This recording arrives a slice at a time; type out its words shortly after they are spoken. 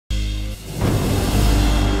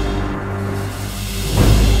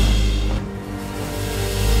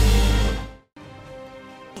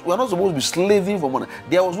we're not supposed to be slaving for money.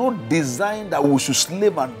 There was no design that we should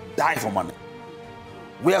slave and die for money.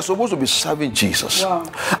 We are supposed to be serving Jesus. Wow.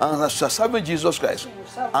 And as we are serving Jesus Christ,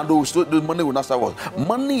 and the money will not serve us. Wow.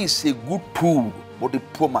 Money is a good tool, but the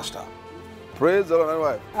poor master. Praise the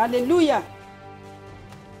Lord. Hallelujah.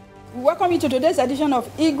 We welcome you to today's edition of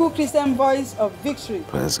Eagle Christian Voice of Victory.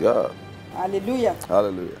 Praise God. Hallelujah.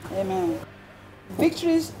 Hallelujah. Amen.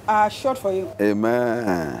 Victories are short for you.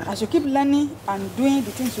 Amen. As you keep learning and doing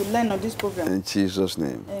the things you learn on this program. In Jesus'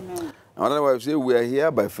 name. Amen. Another way to say, we are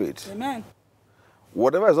here by faith. Amen.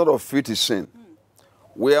 Whatever is not of faith is sin.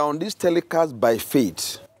 We are on this telecast by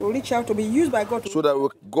faith. To reach out, to be used by God. So that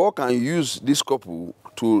God can use this couple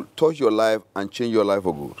to touch your life and change your life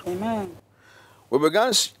for good. Amen. We began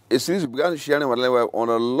a series, we began sharing on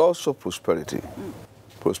the laws of prosperity.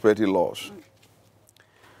 Prosperity laws.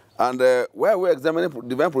 And where we're examining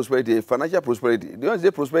divine prosperity, financial prosperity. Do you want to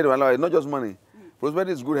say prosperity in life? It's not just money.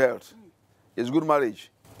 Prosperity is good health. It's good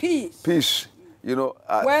marriage. Peace. Peace. You know,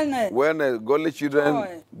 wellness, godly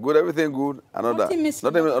children, good, everything good, and all that.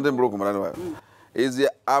 Nothing broken. It's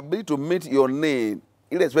the ability to meet your need,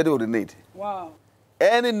 irrespective of the need. Wow.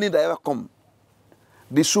 Any need that ever come,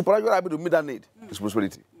 the supernatural ability to meet that need is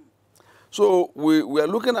prosperity. So we are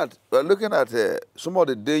looking at some of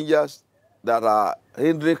the dangers that are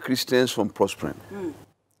hindering Christians from prospering,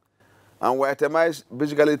 and we itemize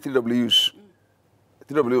basically 3 W's.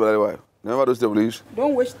 3 W's. Remember those W's?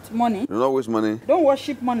 Don't waste money. Do not waste money. Don't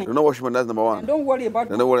worship money. Do not worship money. That's number one. And don't worry about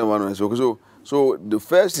money. Don't worry about money. So the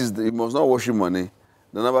first is you must not worship money.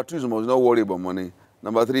 The number 2 is you must not worry about money.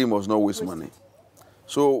 Number 3, you must not waste money.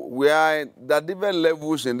 So we are at different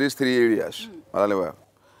levels in these 3 areas.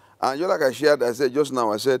 And just like I shared, I said just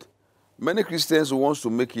now, many Christians want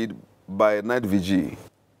to make it by night vigil.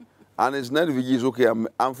 And it's night vigil is okay.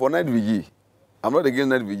 I'm for night vigil. I'm not against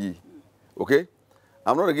night vigil. Okay?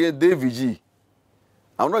 I'm not against day vigil.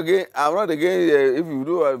 I'm not against if you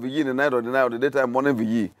do a vigil in the night or the daytime, morning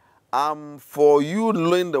vigil. I'm for you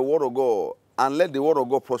learn the word of God and let the word of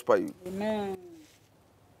God prosper you. Amen.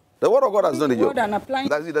 The word of God has done the job.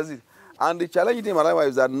 That's it. And the challenge in my life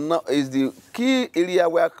is that is the key area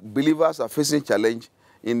where believers are facing challenge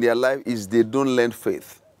in their life is they don't learn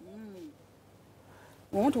faith.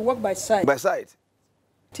 We want to work by sight. By sight.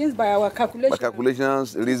 Things by our calculations. By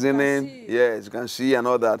calculations, reasoning, yes, you can see and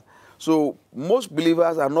all that. So most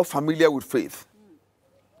believers are not familiar with faith.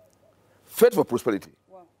 Faith for prosperity.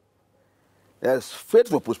 Wow. Yes, faith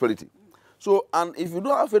for prosperity. So, and if you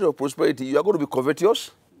don't have faith for prosperity, you are going to be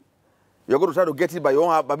covetous. You are going to try to get it by your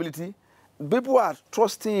own ability. People are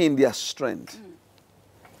trusting in their strength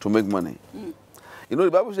to make money. You know,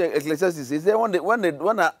 the Bible says, Ecclesiastes, it says when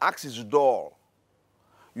an axe is dull,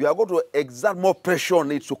 you are going to exert more pressure on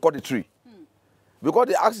it to cut the tree. Because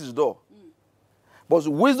the axe is dull. But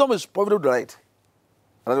wisdom is profitable to direct.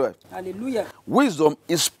 Hallelujah. Wisdom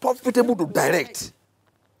is profitable to direct.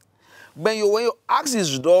 When your axe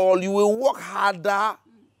is dull, you will work harder,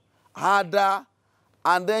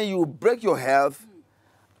 and then you break your health,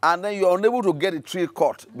 and then you are unable to get the tree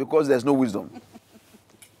cut because there's no wisdom.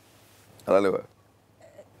 Hallelujah.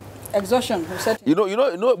 Exhaustion. You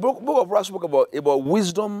know, Book of Proverbs spoke about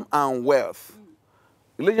wisdom and wealth.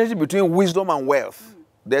 Relationship between wisdom and wealth.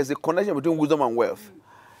 There's a connection between wisdom and wealth.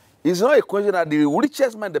 It's not a question that the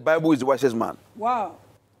richest man in the Bible is the wisest man. Wow.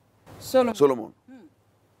 Solomon.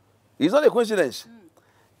 It's not a coincidence.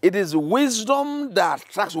 It is wisdom that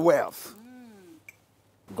attracts wealth.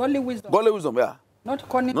 Godly wisdom. Godly wisdom, yeah. Not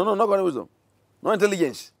cunning. No, not godly wisdom. Not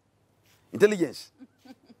intelligence. Intelligence.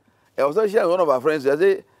 I was sharing with one of our friends. I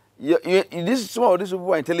say, some of these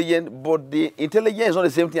people are intelligent, but the intelligence is not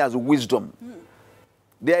the same thing as wisdom.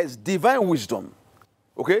 There is divine wisdom,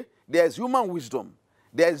 okay? There is human wisdom.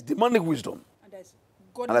 There is demonic wisdom.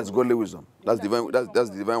 And that's godly wisdom. That's divine.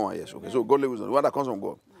 That's the divine one, yes. Okay. So godly wisdom, the one that comes from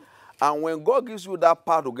God. And when God gives you that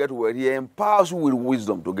power to get wealth, He empowers you with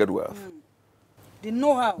wisdom to get wealth. The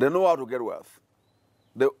know-how. The know-how to get wealth.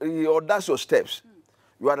 He orders your steps.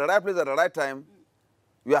 You are at the right place at the right time.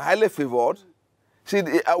 You are highly favored. See,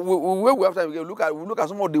 we have time. We look at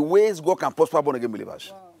some of the ways God can prosper born again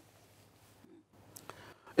believers. Wow.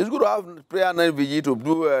 It's good to have prayer night vigil, to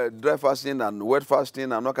do dry fasting and wet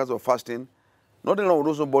fasting and all kinds of fasting. Nothing wrong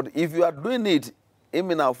with those, but if you are doing it,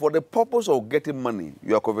 now for the purpose of getting money,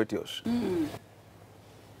 you are covetous.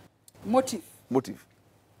 Motive.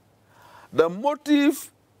 The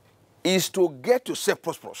motive is to get yourself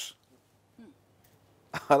prosperous.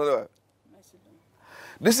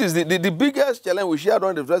 This is the biggest challenge we shared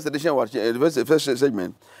during the first edition, the first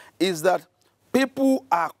segment, is that people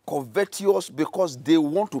are covetous because they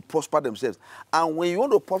want to prosper themselves. And when you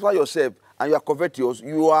want to prosper yourself and you are covetous,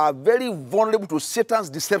 you are very vulnerable to Satan's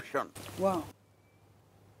deception. Wow.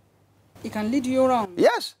 It can lead you wrong.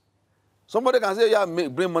 Yes. Somebody can say, yeah,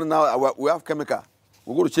 bring money now, we have chemical.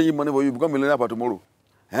 We're going to change money for you, become millionaire for tomorrow.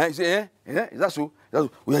 You say, is that so? That's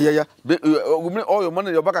so? Yeah. We bring all your money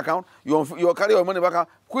in your bank account, you carry your money back,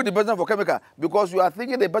 quit the business for chemical, because you are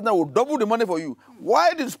thinking the business will double the money for you. Why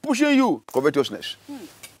it is pushing you? Covetousness.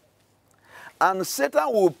 And Satan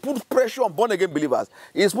will put pressure on born-again believers.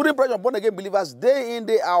 He's putting pressure on born-again believers day in,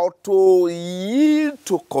 day out to yield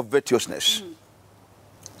to covetousness.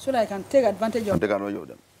 So that I can take advantage of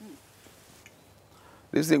them.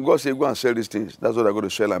 This thing, God said, go and sell these things. That's what I go to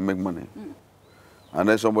sell and make money. And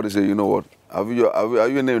then somebody say, you know what? Are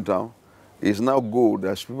you in town? It's now gold.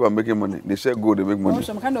 There's people are making money. They sell gold, they make money. Oh,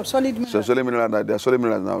 some kind of solid mineral. So solid mineral, they are solid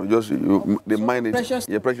minerals now. Just they mine it. Precious.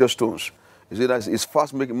 Yeah, precious stones. You see that it's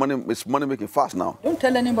fast making money. It's money making fast now. Don't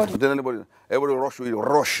tell anybody. Don't tell anybody. Everybody rush with it.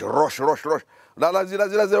 Rush. That's it.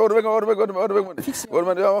 What to make money? Fix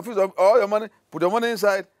all your money. Put your money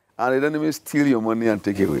inside, and the enemy steal your money and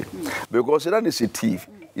take it away. Because Satan is a thief.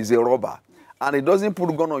 He's a robber. And he doesn't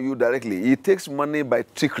put gun on you directly. He takes money by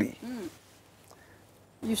trickery.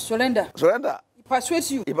 You surrender. He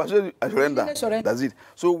persuades you. He persuades you. I surrender. That's it.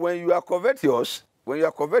 So when you are covetous,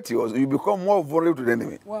 you become more vulnerable to the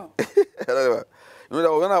enemy. Wow. You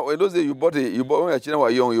know that when those days when your children were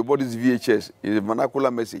young, you bought this VHS, it's a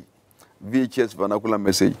vernacular message. VHS vernacular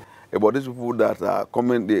message about these people that are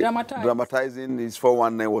coming, dramatizing this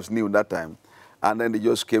 419 was new that time. And then they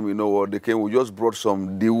just came, you know what, we just brought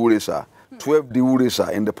some diuresa, 12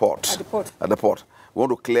 diuresa in the pot. At the port. We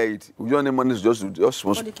want to clear it. We don't need money just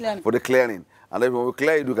for the clearing. And then when we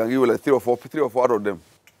clear it, we can give you like three or four out of them.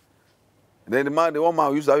 Then the one man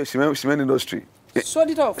who used to have a cement industry. Sold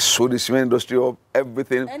it off. Sold the cement industry off,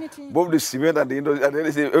 everything. Anything. Both the cement and the industry, and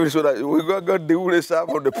everything. So that we got the uresa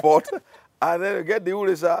from the port, and then we get the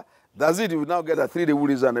uresa. That's it. You now get a 3D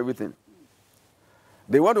uresa and everything.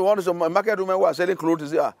 They want some market women who are selling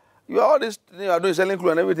clothes. You are all this thing are doing selling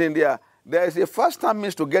clothes and everything there. There is a fast-time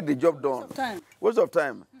means to get the job done. Waste of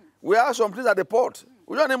time. We have some things at the port.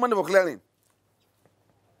 We don't need money for clearing.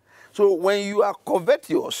 So when you are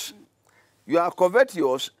covetous,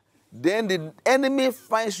 then the enemy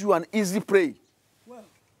finds you an easy prey. Wow.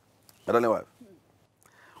 I don't know why.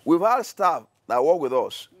 We've had staff that work with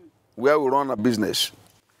us where we run a business.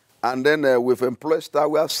 And then we've employed staff.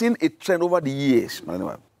 We have seen a trend over the years. I don't know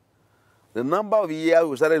why. The number of years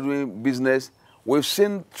we started doing business, we've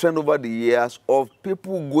seen trend over the years of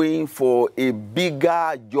people going for a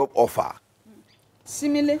bigger job offer.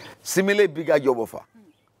 Similarly bigger job offer.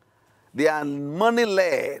 They are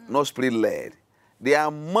money-led, not spirit-led. They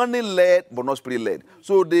are money-led, but not spirit-led.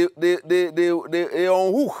 So they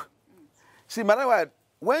on hook. See,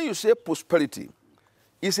 when you say prosperity,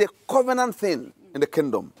 it's a covenant thing in the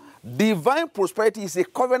kingdom. Divine prosperity is a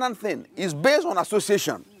covenant thing. It's based on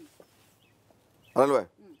association.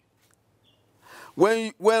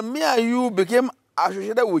 When me and you became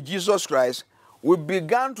associated with Jesus Christ, we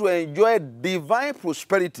began to enjoy divine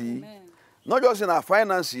prosperity. Amen. Not just in our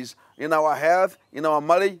finances, in our health, in our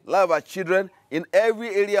marriage, life of our children, in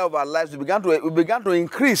every area of our lives. We began to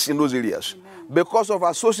increase in those areas. Amen. Because of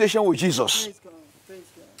association with Jesus. Praise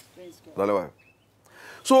God.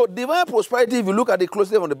 So divine prosperity, if you look at the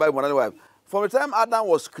closely on the Bible, from the time Adam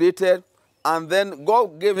was created, and then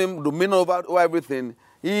God gave him dominion over everything,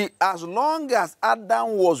 as long as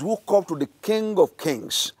Adam was hooked up to the King of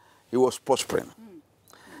Kings, he was prospering.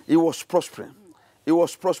 He was prospering. He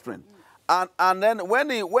was prospering. And then when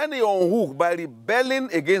he unhooked by rebelling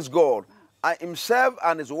against God, and himself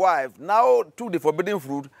and his wife now took the forbidden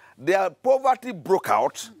fruit, their poverty broke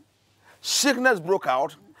out, sickness broke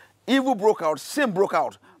out, evil broke out, sin broke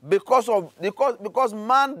out, because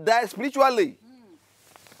man died spiritually.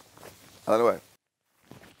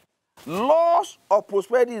 Laws of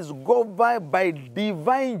prosperity is governed by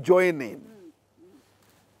divine joining.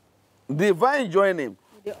 Divine joining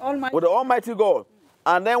with the Almighty God.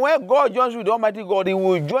 And then when God joins you with the Almighty God, He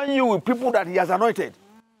will join you with people that He has anointed.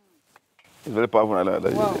 It's very powerful.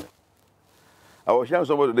 Wow. I was sharing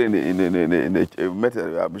somebody today in the met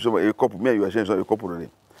a couple. Me and you were sharing a couple today.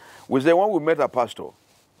 We said when we met a pastor,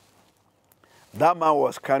 that man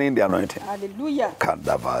was carrying the anointing. Hallelujah.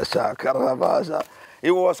 He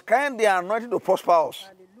was carrying the anointing to prosper us.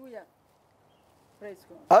 Hallelujah. Praise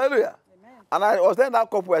God. Hallelujah. Amen. And I was telling that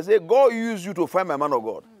couple, I said, God used you to find my man of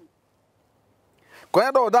God.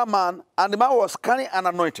 Connected with that man, and the man was carrying an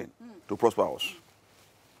anointing to prosper us.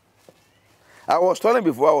 I was struggling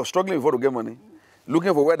before to get money,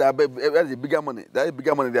 looking for where there's bigger money. There is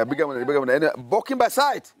bigger money, there are bigger money, and bucking by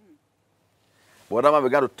sight. But that man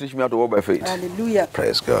began to teach me how to walk by faith. Hallelujah.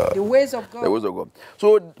 Praise God. The ways of God. The ways of God.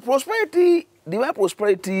 So prosperity, divine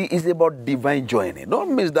prosperity is about divine joining.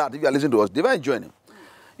 Don't miss that if you are listening to us. Divine joining.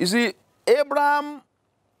 You see, Abraham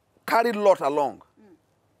carried Lot along.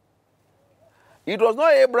 It was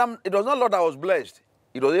not Lot that was blessed.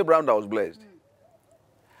 It was Abraham that was blessed.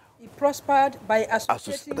 He prospered by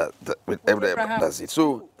associating with Abraham. That's it.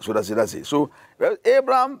 So that's it. So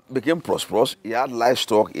Abraham became prosperous. He had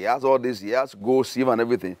livestock. He has all this. He has gold, silver, and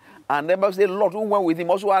everything. And then Bible says Lot, who went with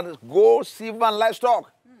him, also had gold, silver, and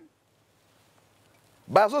livestock.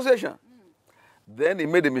 By association. Then he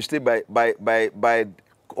made a mistake by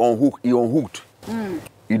he unhooked.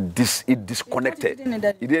 He disconnected.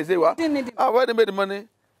 He didn't say what? Where they made the money?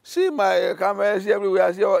 See my camels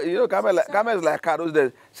everywhere. See, camels like car those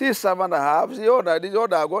days. See servant I have. See all that. This all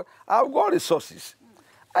that I got. I've got resources.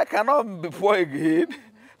 I cannot be poor again.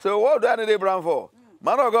 So what do I need Abraham for?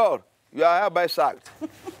 Man of God, you are hereby sacked.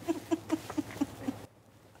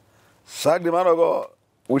 Sack the man of God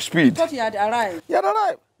with speed. Thought he had arrived. He had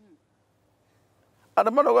arrived. And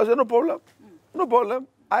the man of God said, no problem. No problem.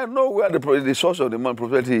 I know where the source of the man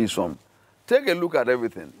prosperity is from. Take a look at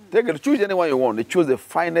everything. Choose anyone you want. He chose the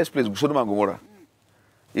finest place, Sodom and Gomorrah.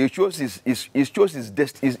 He chose his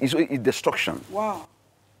destruction. Wow.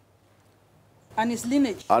 And his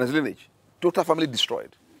lineage. Total family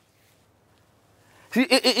destroyed.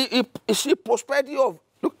 See, prosperity of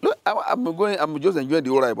look. I'm just enjoying the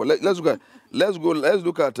whole Bible. Let's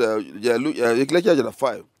look at Ecclesiastes chapter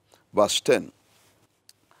 5, verse 10.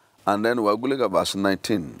 And then we're going to look at verse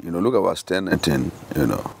 19. Look at verse 10 and 10,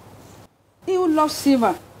 He who loves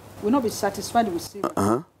silver will not be satisfied with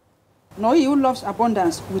silver. Nor he who loves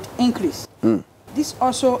abundance with increase. This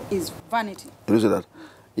also is vanity. You see that?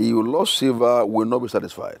 He who loves silver will not be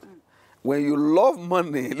satisfied. When you love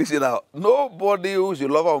money, listen now, nobody who's a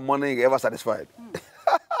lover of money is ever satisfied.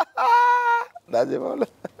 That's the problem.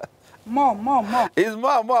 More. It's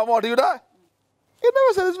more. Do you die? You're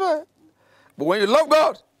never satisfied. But when you love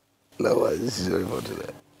God, this is very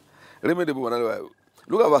important. Read me the book.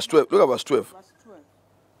 Look at verse 12.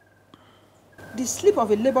 The sleep of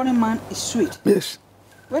a laboring man is sweet. Yes.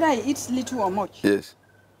 Whether he eats little or much. Yes.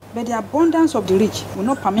 But the abundance of the rich will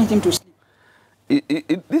not permit him to sleep.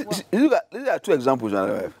 These are two examples.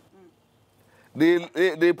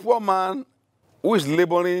 The poor man who is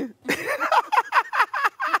laboring.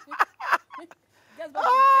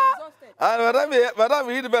 And by the time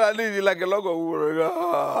he eat better, he's like a log of wood.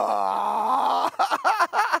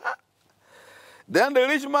 Then the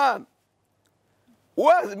rich man who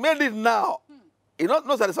has made it now, he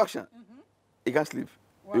no satisfaction. He can't sleep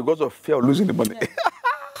because of fear of losing the money.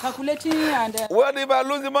 Calculating and... What if I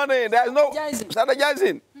lose the money? There's no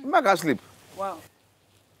strategizing. Man can't sleep. Wow.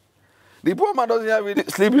 The poor man doesn't have it.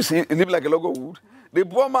 He sleep like a log of wood. The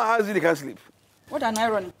poor man has it, he can't sleep. What an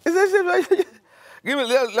irony. Give me,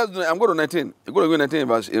 let's do it. I'm going to 19. I'm going to go 19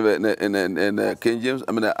 verse in King James,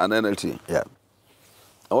 an NLT. Yeah.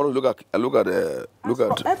 I want to look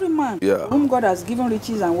at every man whom God has given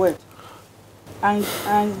riches and wealth, and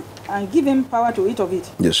give him power to eat of it.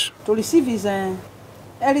 Yes. To receive his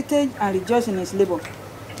heritage and rejoice in his labor.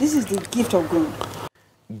 This is the gift of God.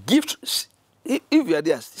 Gift. If you are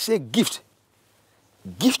there, say gift.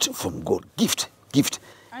 Gift from God. Gift.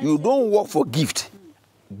 You don't work for gift.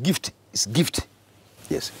 Gift is gift.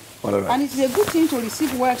 Yes. And it is a good thing to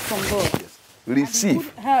receive wealth from God. Yes. Receive. And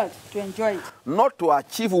good health to enjoy it. Not to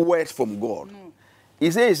achieve wealth from God. No.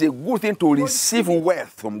 He says it's a good thing to receive wealth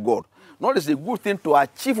from God. Not it's a good thing to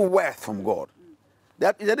achieve wealth from God.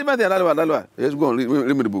 That is a different thing. Let's go on.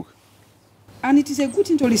 Read me the book. And it is a good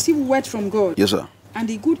thing to receive wealth from God. Yes, sir. And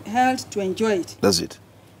the good health to enjoy it. That's it.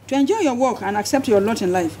 To enjoy your work and accept your lot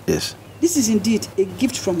in life. Yes. This is indeed a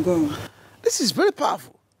gift from God. This is very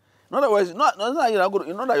powerful. In other words, not that you're not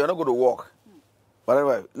going to work.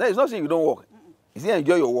 But it's not saying you don't work. It's saying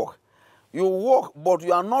enjoy your work. You work, but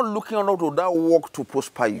you are not looking up to that work to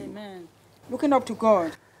prosper you. Amen. Looking up to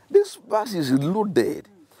God. This verse is loaded.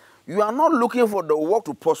 You are not looking for the work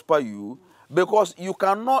to prosper you because you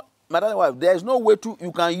cannot, madam wife, there is no way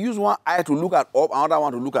you can use one eye to look at up, another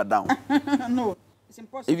one to look at down. No, it's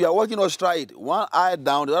impossible. If you are working on straight, one eye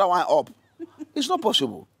down, the other one up. It's not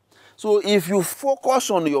possible. So if you focus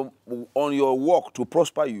on your work to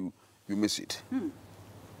prosper you, you miss it.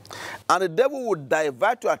 And the devil will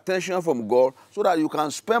divert your attention from God so that you can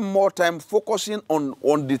spend more time focusing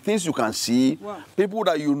on the things you can see, people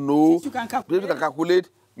that you know, you can calculate,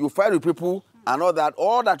 you fight with people, and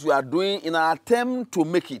all that you are doing in an attempt to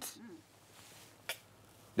make it.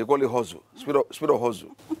 They call it hustle, spirit of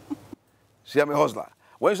hustle. See, I'm a hustler.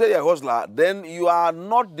 When you say you're a hustler, then you are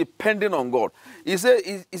not depending on God. He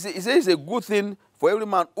says it's a good thing for every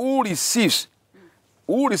man who receives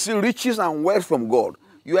riches and wealth from God.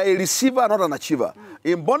 You are a receiver, not an achiever.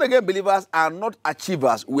 In born-again believers are not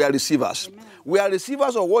achievers, we are receivers. Amen. We are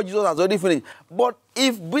receivers of what Jesus has already finished. But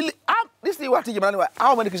if this thing we are teaching, anyway,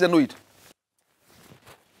 how many Christians know it?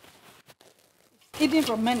 Hidden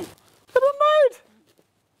from many. They don't know it.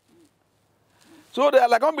 So they are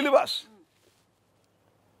like unbelievers.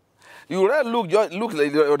 You read Luke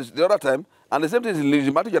the other time, and the same thing is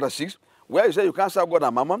in Matthew chapter 6, where you say you can't serve God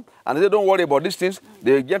and mammon, and they say don't worry about these things.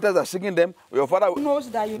 The Gentiles are seeking them. Your Father knows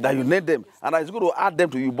that you need them, and it's going to add them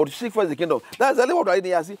to you. But seek first the kingdom. That's exactly what I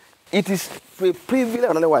did. See, it is a privilege,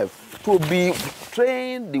 another wife, to be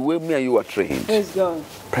trained the way me and you are trained. Praise God.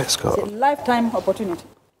 Praise God. It's a lifetime opportunity.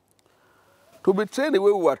 To be trained the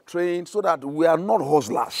way we are trained, so that we are not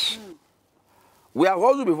hustlers. We have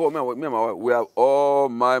hustled before. Me and my wife. We have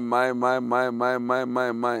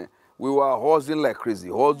my. We were hustling like crazy.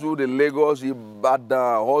 Hustle in Lagos,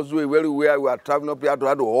 Ibadan, hustle everywhere. We are traveling up here to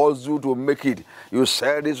have to hustle to make it. You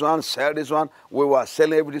sell this one, sell this one. We were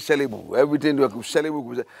selling everything sellable. Everything we could sell.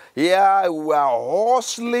 Here we are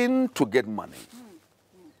hustling to get money.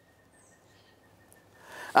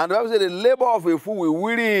 And the Bible said the labor of a fool will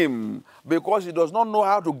weary him because he does not know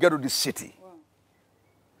how to get to the city.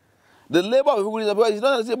 The labor of a fool is because he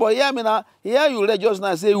doesn't say, but here you read just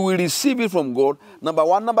now say we receive it from God. Number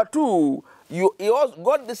one. Number two,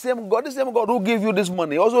 God the same God who gives you this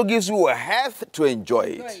money also gives you a health to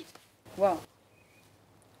enjoy it. Wow.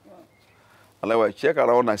 Otherwise, check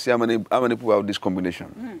around and see how many people have this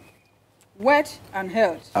combination. Wealth and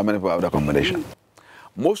health. How many people have that combination?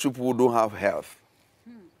 Most people don't have health.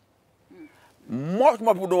 Most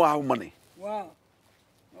more people don't have money. Wow.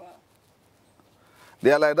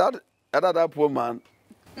 They are like that. That poor man,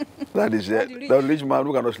 that is that rich man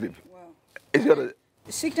who cannot sleep. Wow.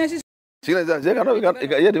 Sickness cannot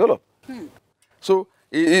develop. So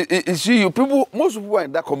you see, most people are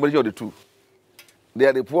in that combination of the two. They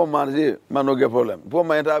are the poor man. Say, man, no get problem. Poor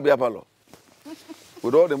man enter a palo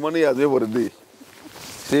with all the money he has made for the day.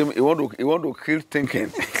 See, he want to kill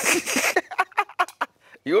thinking.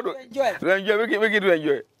 You want to enjoy, make it to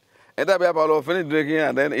enjoy. Enter a palo, finish drinking,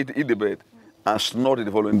 and then eat the bed. And snort it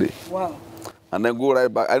the following day. Wow. And then go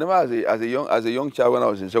right back. I remember as a young child when I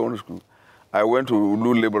was in secondary school, I went to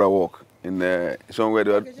do labor work in somewhere,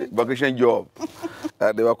 they had vacation job.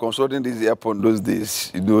 They were consulting this airport those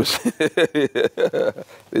days. This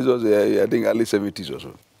was, I think, early 70s or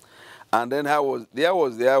so. And then I was there,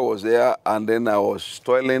 and then I was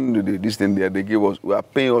toiling this thing there. They gave us, we were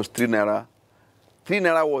paying us 3 naira. 3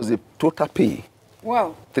 naira was the total pay.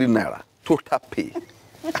 Wow. 3 naira, total pay.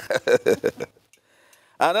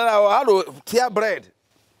 And then I had to tear bread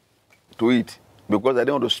to eat because I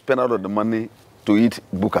didn't want to spend out of the money to eat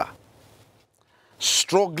buka.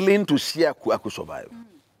 Struggling to see I could survive.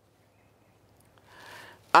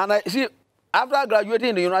 And I see, after graduating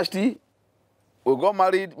in the university, we got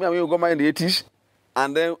married. Me and we got married in the 80s,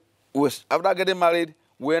 and then after getting married,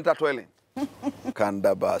 we entered toiling.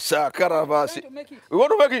 Kandaba, Sakaraba. We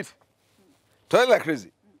want to make it. Toiling like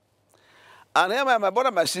crazy. And here my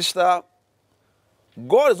brother, my sister,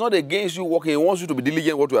 God is not against you working. He wants you to be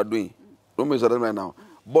diligent in what you are doing. Don't miss that right now.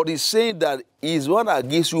 But he's saying that he's one that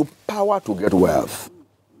gives you power to get wealth.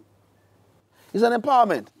 It's an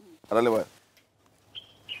empowerment. And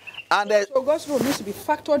so God's role needs to be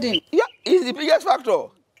factored in. Yeah, it's the biggest factor.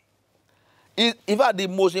 In fact, the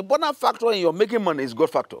most important factor in your making money is God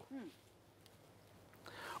factor.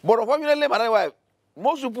 But unfortunately,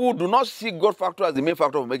 most people do not see God factor as the main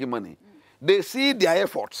factor of making money. They see their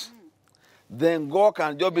efforts. Then God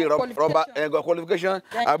can just be qualification,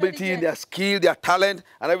 ability, their skill, their talent,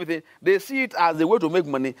 and everything. They see it as the way to make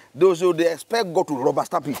money. So they expect God to rubber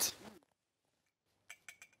stamp it.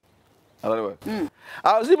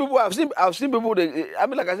 I've seen people.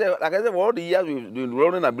 Like I said, for all the years we've been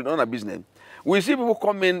running a business, we see people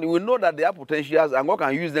come in. We know that they have potentials, and God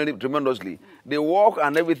can use them tremendously. They work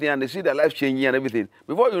and everything, and they see their life changing and everything.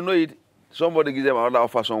 Before you know it, somebody gives them another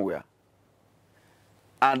offer somewhere.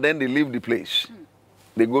 And then they leave the place.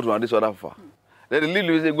 They go to this other offer. Then they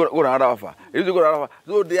leave, they go to another offer.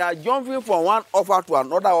 So they are jumping from one offer to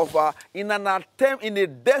another offer in a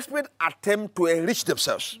desperate attempt to enrich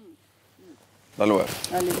themselves. Hallelujah.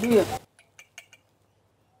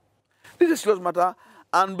 This is a serious matter.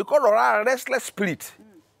 And because of our restless spirit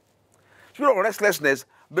of restlessness,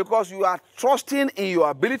 because you are trusting in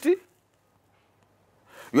your ability,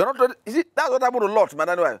 you are not. You see, that's what happened to Lot,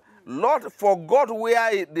 man. Lot forgot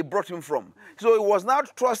where they brought him from. So he was now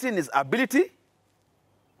trusting his ability.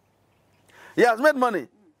 He has made money.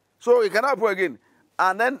 So he cannot pray again.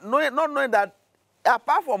 And then not knowing that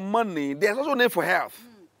apart from money, there's also need for health.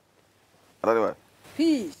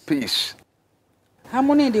 Peace. Peace.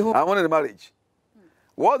 Harmony in the home. Harmony in the marriage.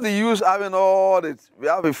 What's the use having all this? We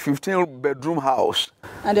have a 15-bedroom house.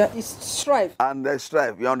 And there is strife. And there's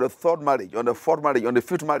strife. You're on the third marriage, on the fourth marriage, on the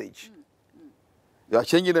fifth marriage. You are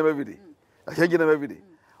changing them every day. You are changing them every day.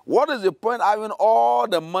 What is the point having all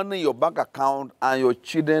the money in your bank account and your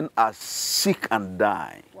children are sick and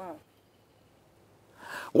dying? Wow.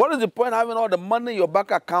 What is the point having all the money in your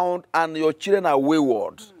bank account and your children are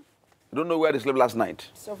wayward? You don't know where they slept last night.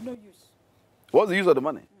 It's of no use. What's the use of the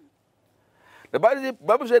money? The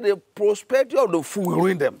Bible said the prosperity of the fool will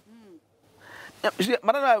ruin them. You see,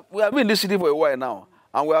 Madam, we have been in this city for a while now,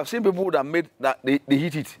 and we have seen people that they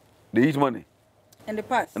hit it. They hit money. In the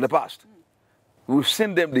past. In the past. We've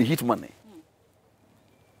seen them, they hit money.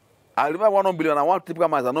 I remember one unbeliever, and one typical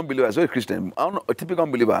man is an unbeliever, he's a Christian, a typical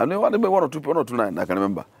unbeliever. I know one or two nine, I can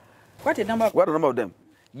remember. What a number of them.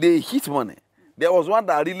 They hit money. There was one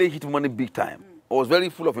that really hit money big time. Was very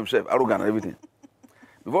full of himself, arrogant and everything.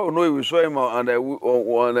 Before we know it, we saw him on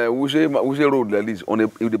Wuse Road, like this,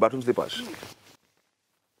 with the bathroom slippers.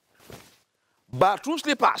 Bathroom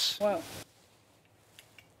slippers. Wow.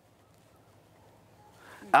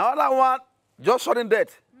 Another one, just sudden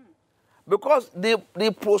death. Because the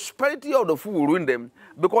prosperity of the fool will ruin them,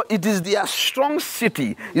 because it is their strong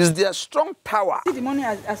city, it's their strong tower. See the money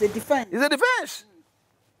as a defense. It's a defense.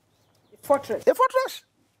 A fortress. A fortress.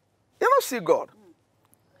 You don't see God.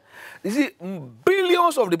 You see,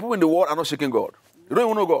 billions of the people in the world are not seeking God. You don't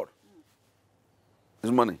even know God.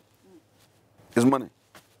 It's money. It's money.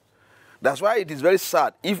 That's why it is very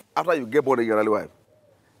sad if after you get born again, your wife,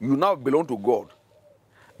 you now belong to God.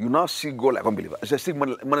 You now see God like unbelievers. You seek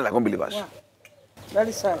money like unbelievers. Wow. That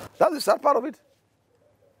is sad. That's the sad part of it.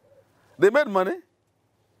 They made money.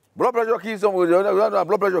 Blood pressure kids,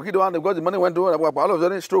 blood pressure kid, because the money went to all of a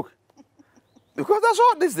sudden stroke. Because that's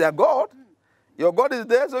all. This is their God. Your God is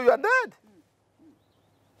there, so you are dead.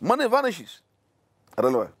 Money vanishes. I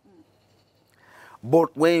don't know why.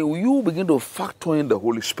 But when you begin to factor in the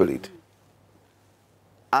Holy Spirit,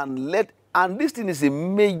 and this thing is a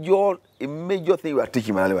major thing we are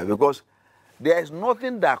teaching, because there is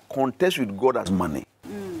nothing that contests with God as money.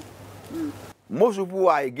 Most people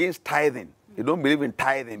are against tithing. They don't believe in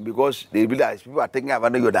tithing because they believe that people are taking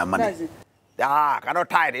advantage of their money. I cannot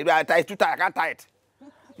tithe. If I tithe too tight, I can't tithe.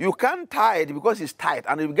 You can't tithe because it's tight,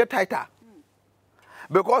 and it will get tighter.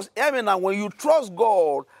 Because when you trust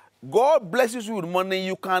God, God blesses you with money.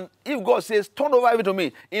 You can, if God says, turn over everything to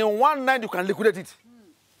me, in one night you can liquidate it.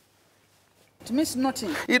 It means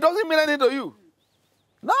nothing. It doesn't mean anything to you.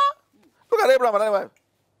 No. Look at Abraham and wife.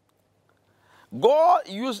 God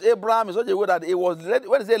used Abraham in such a way that it was,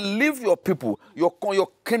 when he said, leave your people, your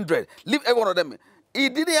kindred, leave every one of them. He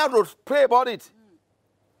didn't have to pray about it.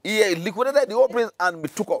 He liquidated the whole place and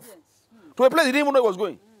took off. To a place he didn't even know he was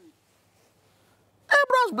going.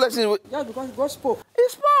 Abraham's blessing. Yeah, because God spoke. He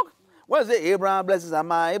spoke. When they say Abraham blesses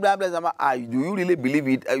Amma, Abraham blesses Amma, do you really believe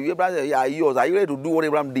it? Abraham says, yeah, yours. Are you ready to do what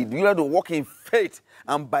Abraham did? You ready to walk in faith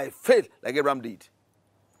and by faith like Abraham did?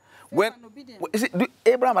 When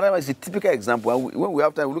Abraham is a typical example. When we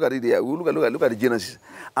have time, we look at it there. We look at the Genesis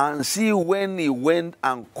and see when he went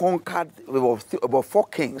and conquered about 4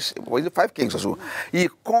 kings. Was it 5 kings or so? He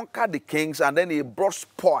conquered the kings and then he brought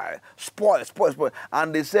spoil.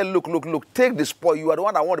 And they said, look, take the spoil. You are the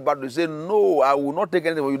one I want the battle. They said, no, I will not take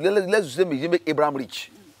anything from you. Let's say make Abraham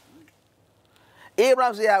rich.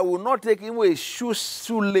 Abraham said, I will not take even a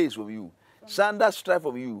shoelace from you, sandal strap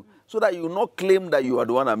from you, so that you will not claim that you are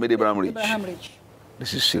the one that made Abraham rich.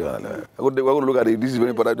 This is serious. We're going to look at it. This is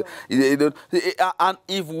very important. And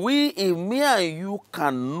if me and you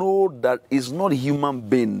can know that it's not a human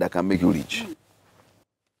being that can make you rich.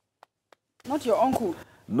 Not your uncle.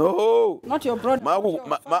 No. Not your brother. My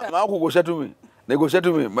uncle go say to me. They go say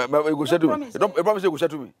to me. He go say to me. He promise he go say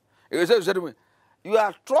to me. He say to me. You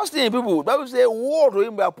are trusting in people. The Bible says, woe to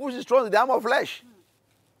him, but push his trust in the arm of flesh.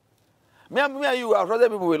 Me and you are trusting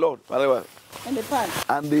people with Lord. In the past.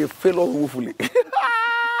 And they fail us woefully.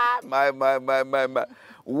 my.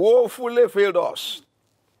 Woefully failed us.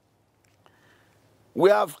 We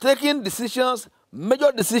have taken decisions,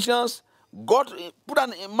 major decisions, put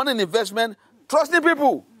money in investment, trusting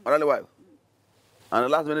people. And the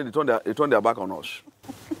last minute, they turn their back on us.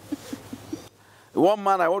 One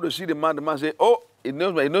man, I want to see the man say, oh, he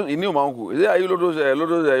knew my uncle. He said, are you Loto's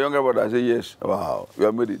younger brother? I said, yes. Wow, you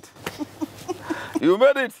have made it. You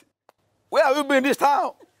made it. Where have you been this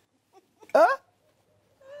town? Huh?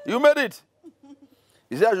 You made it.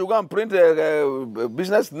 He said, you go and print a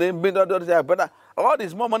business name, but all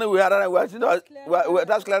this more money we had, we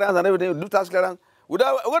tax clearance and everything, do tax clearance.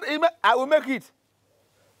 I will make it.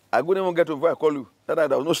 I couldn't even get to before I call you. That night,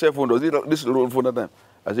 there was no cell phone. There was this little phone that time.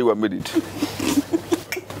 I said, we have made it.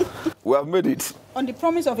 We have made it. On the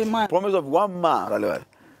promise of a man. Promise of one man.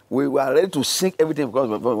 We were ready to sink everything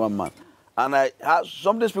because of one man. And I had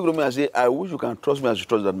something speak to me and say, I wish you can trust me as you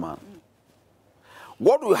trust that man.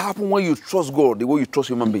 What will happen when you trust God the way you trust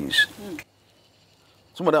human beings?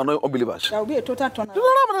 Some of them are not unbelievers. There will be a total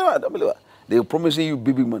turnaround. They're promising you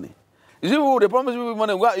big money. You see, they promise you big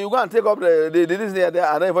money. You go and take up this there,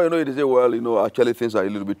 and then you know, they say, well, actually things are a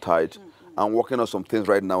little bit tight. I'm working on some things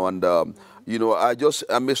right now, and I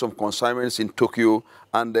made some consignments in Tokyo,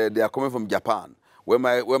 and they are coming from Japan. When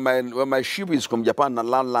my ship is from Japan and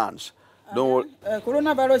lands.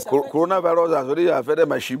 Coronavirus has already affected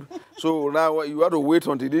my ship. So now you have to wait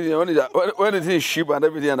until when it is ship and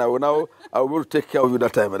everything, and I will be able to take care of you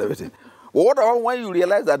that time and everything. But what about when you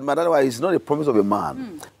realize that it's not a promise of a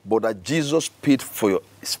man, but that Jesus paid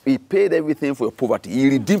he paid everything for your poverty. He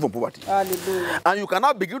redeemed from poverty. Hallelujah. And you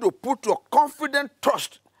cannot begin to put your confident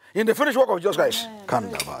trust in the finished work of Jesus Christ.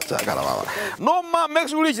 No man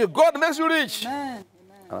makes you rich, God makes you rich. Amen.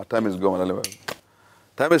 And our time is gone.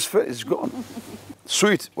 Time is gone.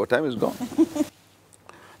 Sweet, but time is gone.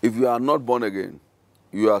 If you are not born again,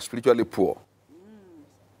 you are spiritually poor.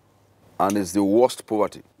 And it's the worst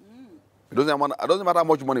poverty. It doesn't matter how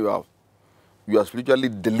much money you have. You are spiritually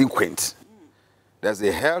delinquent. There's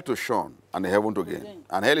a hell to shun and a heaven to gain.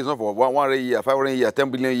 And hell is not for 1 year, 5 years, 10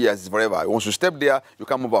 billion years, it's forever. Once you step there, you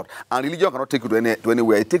can't move out. And religion cannot take you to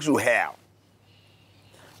anywhere. It takes you hell.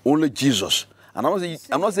 Only Jesus. And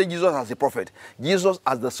I'm not saying Jesus as a prophet. Jesus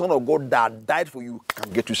as the Son of God that died for you can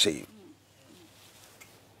get you saved.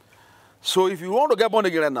 So if you want to get born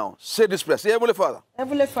again right now, say this prayer. Say, Heavenly Father.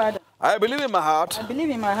 Heavenly Father. I believe in my heart. I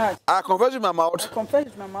believe in my heart. I confess with my mouth. I confess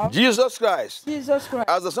with my mouth. Jesus Christ. Jesus Christ.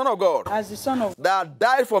 As the Son of God. As the Son of God. That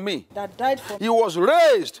died for me. That died for me. He was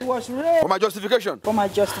raised. He was raised. For my justification. For my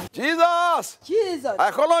justification. Jesus. Jesus.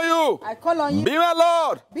 I call on you. I call on you. Be my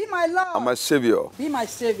Lord. Be my Lord. And my Savior. Be my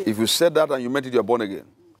Savior. If you said that and you meant it, you're born again.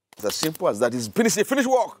 It's as simple as that. It's finished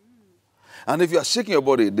work. And if you are sick in your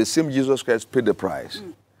body, the same Jesus Christ paid the price.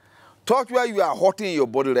 Touch where you are hurting in your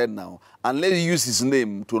body right now, and let's use his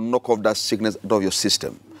name to knock off that sickness out of your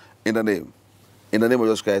system. In the name of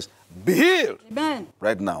Jesus Christ, be healed. Amen.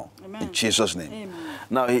 Right now. Amen. In Jesus' name. Amen.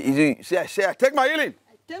 Now, say, I take my healing.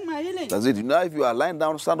 Take my healing. That's it. Now, if you are lying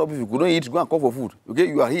down, stand up. If you couldn't eat, go and call for food. Okay,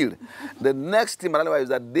 you are healed. The next thing is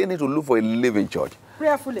that they need to look for a living church.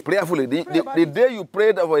 Prayerfully. The day you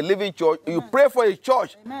prayed for a living church, you pray for a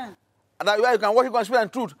church. Amen. And that you can worship God in spirit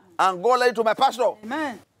and truth. And God led you to my pastor.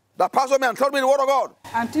 Amen. That pastor man told me the word of God.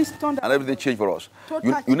 And things turned out. And everything changed for us.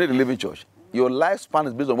 You need a living church. Your lifespan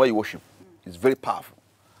is based on where you worship. It's very powerful.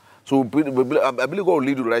 So I believe God will lead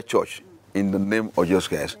you to the right church in the name of Jesus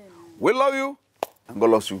Christ. We love you, and God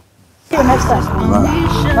loves you. See you next time.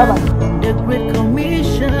 Bye. Bye-bye. The Great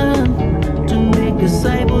Commission.